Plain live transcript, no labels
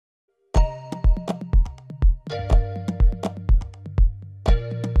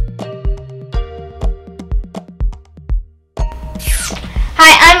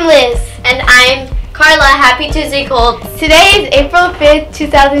I'm Liz. And I'm Carla. Happy Tuesday, Colts. Today is April 5th,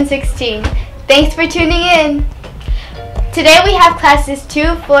 2016. Thanks for tuning in. Today we have classes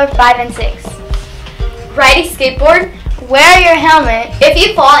 2, 4, 5, and 6. Ride a skateboard. Wear your helmet. If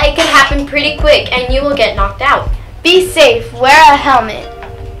you fall, it can happen pretty quick and you will get knocked out. Be safe. Wear a helmet.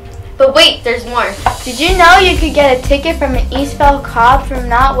 But wait, there's more. Did you know you could get a ticket from an Eastville cop for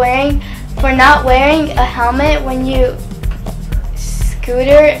not wearing a helmet when you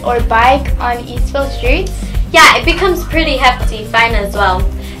scooter or bike on Eastville streets? Yeah, it becomes pretty hefty fine as well.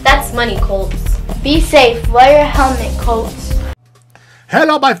 That's money, Colts. Be safe. Wear your helmet, Colts.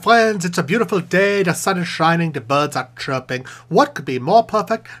 Hello, my friends. It's a beautiful day. The sun is shining. The birds are chirping. What could be more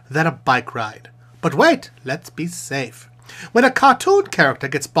perfect than a bike ride? But wait, let's be safe. When a cartoon character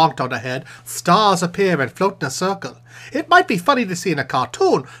gets bonked on the head, stars appear and float in a circle. It might be funny to see in a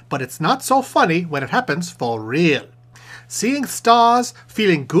cartoon, but it's not so funny when it happens for real. Seeing stars,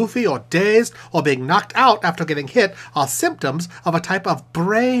 feeling goofy or dazed, or being knocked out after getting hit are symptoms of a type of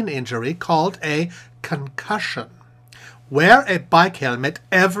brain injury called a concussion. Wear a bike helmet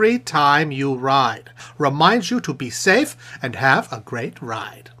every time you ride. Reminds you to be safe and have a great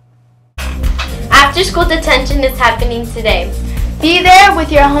ride. After school detention is happening today. Be there with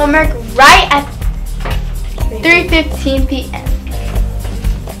your homework right at 3:15 p.m.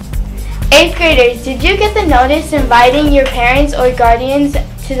 8th graders, did you get the notice inviting your parents or guardians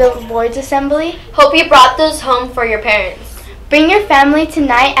to the board's assembly? Hope you brought those home for your parents. Bring your family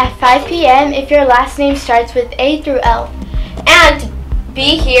tonight at 5 p.m. if your last name starts with A through L. And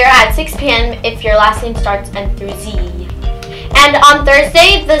be here at 6 p.m. if your last name starts N through Z. And on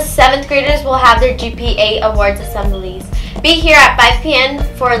Thursday, the 7th graders will have their GPA awards assemblies. Be here at 5 p.m.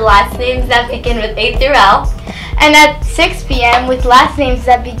 for last names that begin with A through L. And at 6 p.m. with last names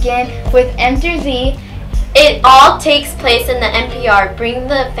that begin with M through Z. It all takes place in the NPR. Bring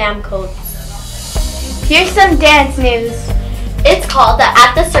the fam codes. Here's some dance news. It's called the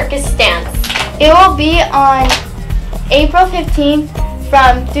At the Circus Dance. It will be on April 15th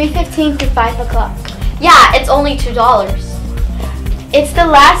from 3:15 to 5 o'clock. Yeah, it's only $2. It's the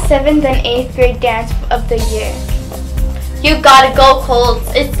last 7th and 8th grade dance of the year. You gotta go,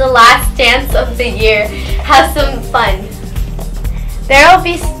 Colts. It's the last dance of the year. Have some fun. There will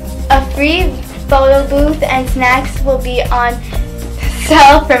be a free photo booth and snacks will be on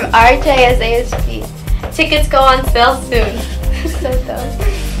sale from RHIS-ASB. Tickets go on sale soon. So dumb.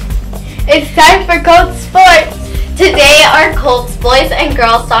 It's time for Colts Sports. Today, our Colts boys and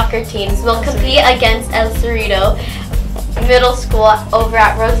girls soccer teams will compete against El Cerrito Middle School over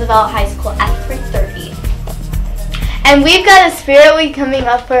at Roosevelt High School at 3:30. And we've got a Spirit Week coming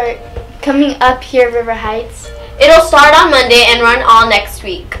up here at River Heights. It'll start on Monday and run all next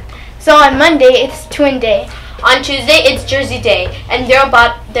week. So on Monday, it's Twin Day. On Tuesday, it's Jersey Day, and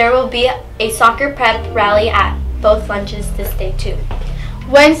there will be a soccer prep rally at both lunches this day too.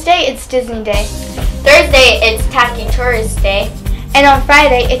 Wednesday, it's Disney Day. Thursday, it's Tacky Tourist Day. And on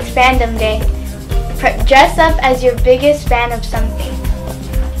Friday, it's Fandom Day. Dress up as your biggest fan of something.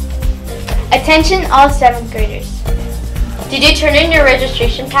 Attention all 7th graders. Did you turn in your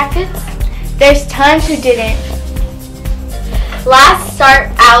registration packets? There's tons who didn't. Let's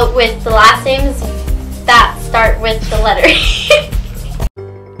start out with the last names that start with the letter E.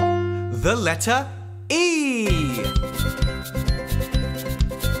 The letter E.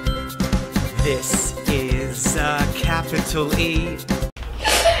 This is a capital E.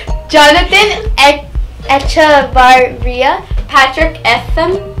 Jonathan Echevarria. Patrick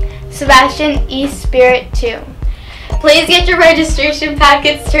F.M. Sebastian E. Spirit 2. Please get your registration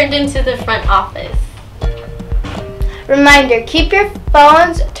packets turned into the front office. Reminder, keep your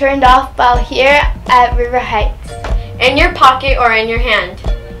phones turned off while here at River Heights. In your pocket or in your hand.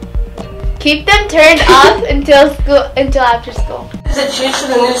 Keep them turned off until after school. It's a change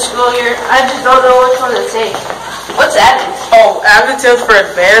for the new school year. I just don't know which one to take. What's AVID? Oh, AVID stands for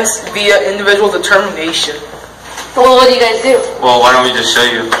Advanced via Individual Determination. Well, what do you guys do? Well, why don't we just show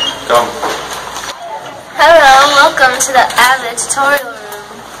you? Come. Hello, welcome to the AVID tutorial room.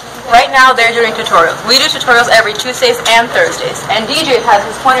 Right now they're doing tutorials. We do tutorials every Tuesdays and Thursdays. And DJ has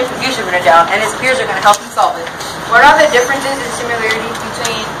his pointers and future written down, and his peers are going to help him solve it. What are the differences and similarities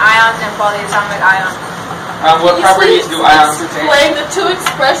between ions and polyatomic ions? What properties do ions contain? Explain the two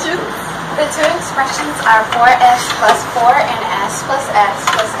expressions. The two expressions are 4s plus 4 and s plus s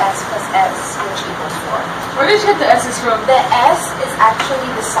plus s plus s, which equals 4. Where did you get the s's from? The s is actually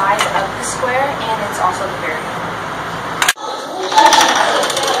the size of the square, and it's also the variable.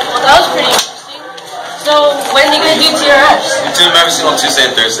 Well, that was pretty interesting. So, when are you going to do TRS? We do them every single Tuesday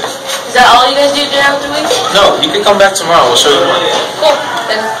and Thursday. Is that all you guys do during the week? No, you can come back tomorrow. We'll show you more. Cool.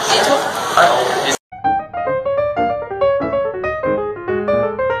 Then see you tomorrow.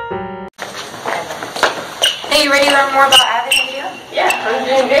 Hey, you ready to learn more about AVID and you? Yeah, I'm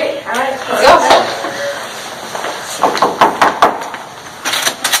doing great. All right, Let's go.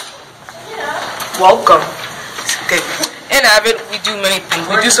 Welcome. Okay. In AVID, we do many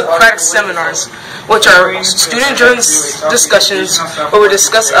things. We do Socratic seminars, which are student-driven discussions where we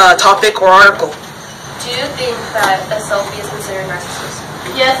discuss a topic or article. Do you think that a selfie is considered narcissist?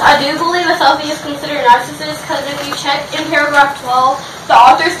 Yes, I do believe a selfie is considered narcissist because if you check in paragraph 12, the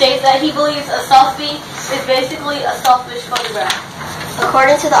author states that he believes a selfie is basically a selfish photograph.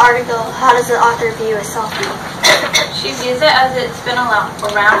 According to the article, how does the author view a selfie? She views it as it's been around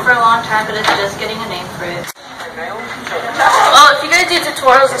for a long time, but it's just getting a name for it. Well, if you guys do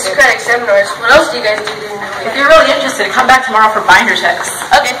tutorials and Socratic seminars, what else do you guys do during the week? If you're really interested, come back tomorrow for binder checks.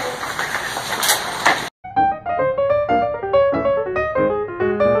 Okay.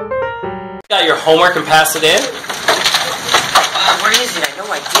 Got your homework and pass it in? Where is it? I know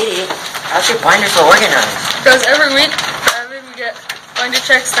I did it. How's your binder so organized? Because every week, we get binder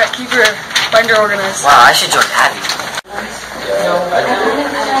checks that keep your binder organized. Wow, I should join AVID.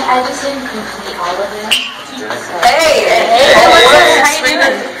 I just didn't complete all of them. Hey, how you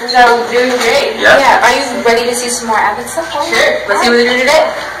doing? I'm doing great. Yeah, are you ready to see some more AVID stuff? Sure. Let's see what we do today.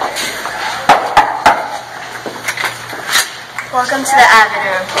 Welcome to the AVID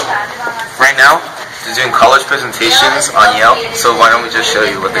room. Right now, they're doing college presentations on Yale, so why don't we just show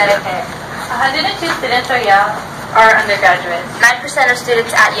you what they're doing. 102 students are Yale are undergraduates. 9% of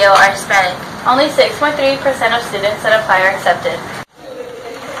students at Yale are Hispanic. Only 6.3% of students that apply are accepted.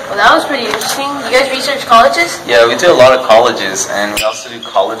 Well, that was pretty interesting. You guys research colleges? Yeah, we do a lot of colleges, and we also do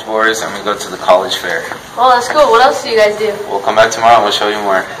college boards, and we go to the college fair. Well, that's cool. What else do you guys do? We'll come back tomorrow and we'll show you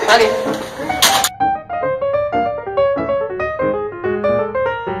more. Okay.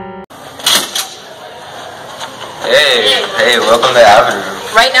 Hey, welcome to AVID room.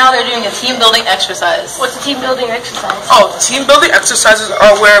 Right now they're doing a team building exercise. What's a team building exercise? Oh, team building exercises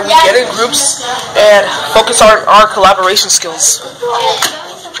are where we get in groups and focus on our collaboration skills. Do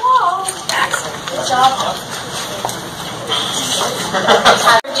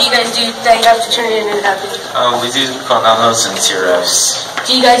you guys do that you have to turn in an AVID? We do phenomenals and TRFs.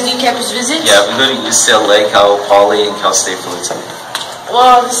 Do you guys do campus visits? Yeah, we go to UCLA, Cal Poly, and Cal State Fullerton.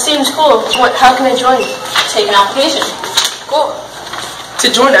 Well, this seems cool. How can I join? Take an application. Cool.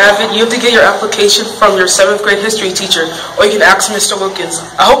 To join AVID, you have to get your application from your 7th grade history teacher, or you can ask Mr. Wilkins.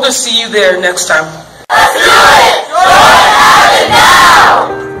 I hope to see you there next time. Let's do it! Join AVID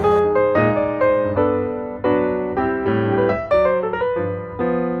now!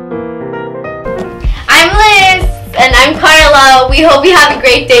 I'm Liz. And I'm Carla. We hope you have a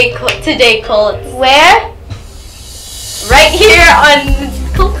great day today, Colts. Where? Right here on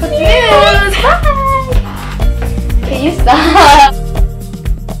ColtsNews. Bye! Can you stop?